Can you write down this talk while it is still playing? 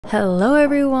Hello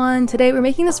everyone! Today we're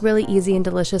making this really easy and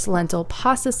delicious lentil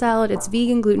pasta salad. It's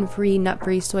vegan, gluten-free,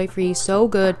 nut-free, soy-free, so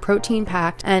good,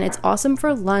 protein-packed, and it's awesome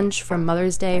for lunch, for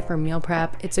Mother's Day, for meal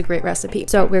prep. It's a great recipe.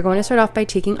 So we're going to start off by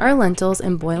taking our lentils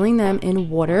and boiling them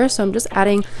in water. So I'm just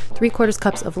adding 3/4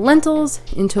 cups of lentils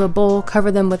into a bowl,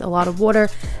 cover them with a lot of water,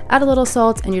 add a little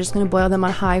salt, and you're just going to boil them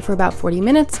on high for about 40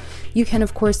 minutes. You can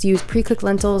of course use pre-cooked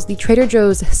lentils. The Trader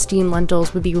Joe's steamed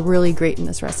lentils would be really great in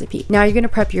this recipe. Now you're going to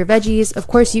prep your veggies. Of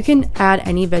course, you can add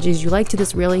any veggies you like to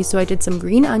this really. So I did some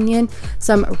green onion,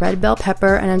 some red bell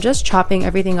pepper, and I'm just chopping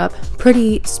everything up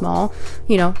pretty small,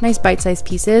 nice bite-sized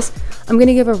pieces. I'm going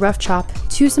to give a rough chop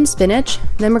to some spinach.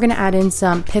 Then we're going to add in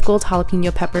some pickled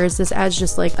jalapeno peppers. This adds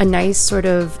just like a nice sort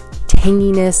of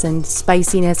tanginess and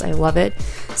spiciness. I love it.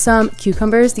 Some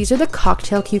cucumbers. These are the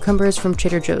cocktail cucumbers from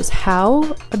Trader Joe's.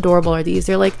 How adorable are these?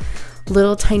 They're like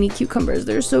little tiny cucumbers.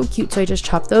 They're so cute. So I just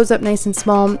chopped those up nice and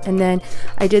small. And then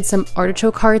I did some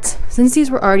artichoke hearts. Since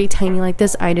these were already tiny like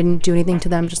this, I didn't do anything to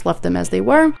them, just left them as they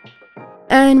were.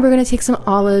 And we're going to take some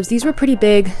olives. These were pretty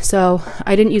big, so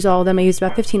I didn't use all of them. I used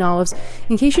about 15 olives.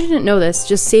 In case you didn't know this,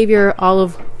 just save your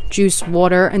olive juice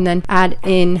water and then add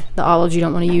in the olives you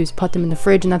don't want to use. Put them in the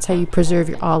fridge, and that's how you preserve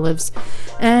your olives.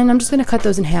 And I'm just going to cut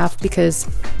those in half because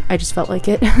I just felt like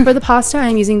it. For the pasta,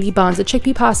 I'm using the Bonza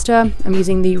chickpea pasta. I'm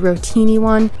using the rotini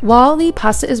one. While the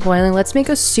pasta is boiling, let's make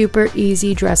a super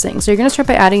easy dressing. So you're going to start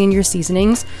by adding in your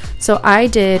seasonings. So I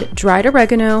did dried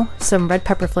oregano, some red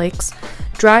pepper flakes,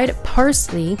 dried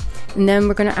parsley, and then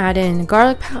we're going to add in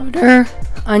garlic powder,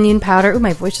 onion powder, oh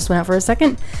my voice just went out for a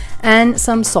second, and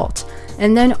some salt.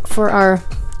 And then for our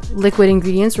liquid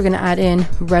ingredients, we're going to add in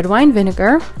red wine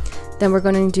vinegar. Then we're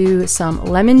going to do some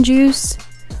lemon juice.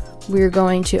 We're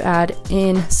going to add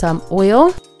in some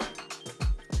oil.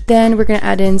 Then we're going to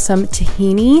add in some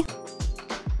tahini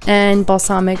and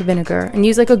balsamic vinegar, and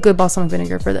use like a good balsamic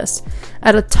vinegar for this.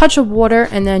 Add a touch of water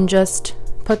and then just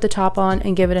put the top on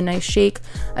and give it a nice shake.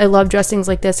 I love dressings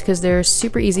like this because they're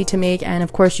super easy to make, and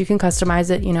of course you can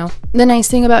customize it. The nice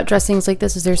thing about dressings like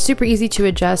this is they're super easy to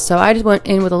adjust. So I just went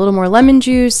in with a little more lemon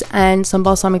juice and some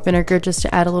balsamic vinegar just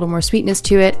to add a little more sweetness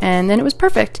to it, and then it was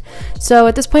perfect. So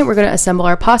at this point we're going to assemble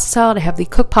our pasta salad. I have the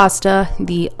cooked pasta,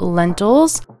 the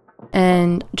lentils,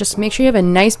 and just make sure you have a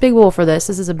nice big bowl for this.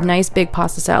 This is a nice big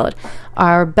pasta salad.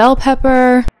 Our bell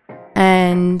pepper,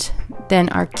 and then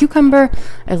our cucumber.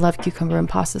 I love cucumber in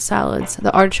pasta salads.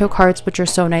 The artichoke hearts, which are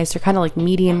so nice. They're kind of like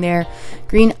medium there.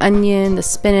 Green onion, the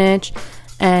spinach,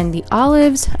 and the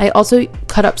olives. I also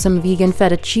cut up some vegan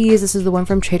feta cheese. This is the one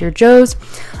from Trader Joe's.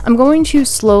 I'm going to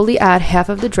slowly add half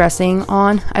of the dressing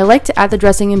on. I like to add the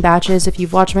dressing in batches. If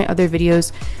you've watched my other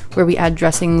videos where we add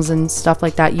dressings and stuff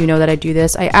like that, you know that I do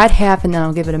this. I add half and then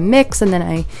I'll give it a mix, and then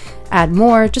I add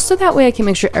more, just so that way I can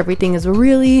make sure everything is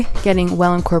really getting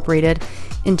well incorporated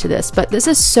into this. But this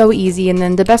is so easy, and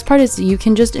then the best part is you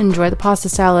can just enjoy the pasta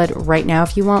salad right now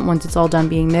if you want, once it's all done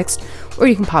being mixed, or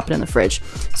you can pop it in the fridge.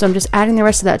 So I'm just adding the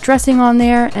rest of that dressing on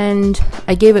there, and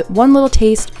I gave it one little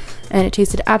taste and it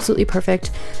tasted absolutely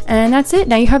perfect. And that's it.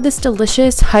 Now you have this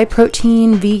delicious high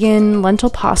protein vegan lentil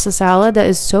pasta salad that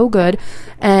is so good.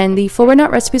 And the full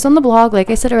nut recipes on the blog. Like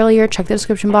I said earlier, check the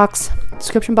description box. The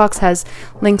description box has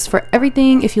links for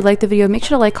everything. If you like the video, make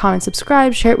sure to like, comment,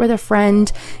 subscribe, share it with a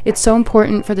friend. It's so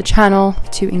important for the channel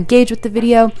to engage with the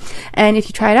video. And if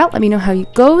you try it out, let me know how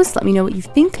it goes. Let me know what you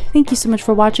think. Thank you so much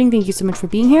for watching. Thank you so much for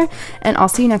being here. And I'll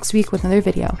see you next week with another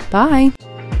video. Bye.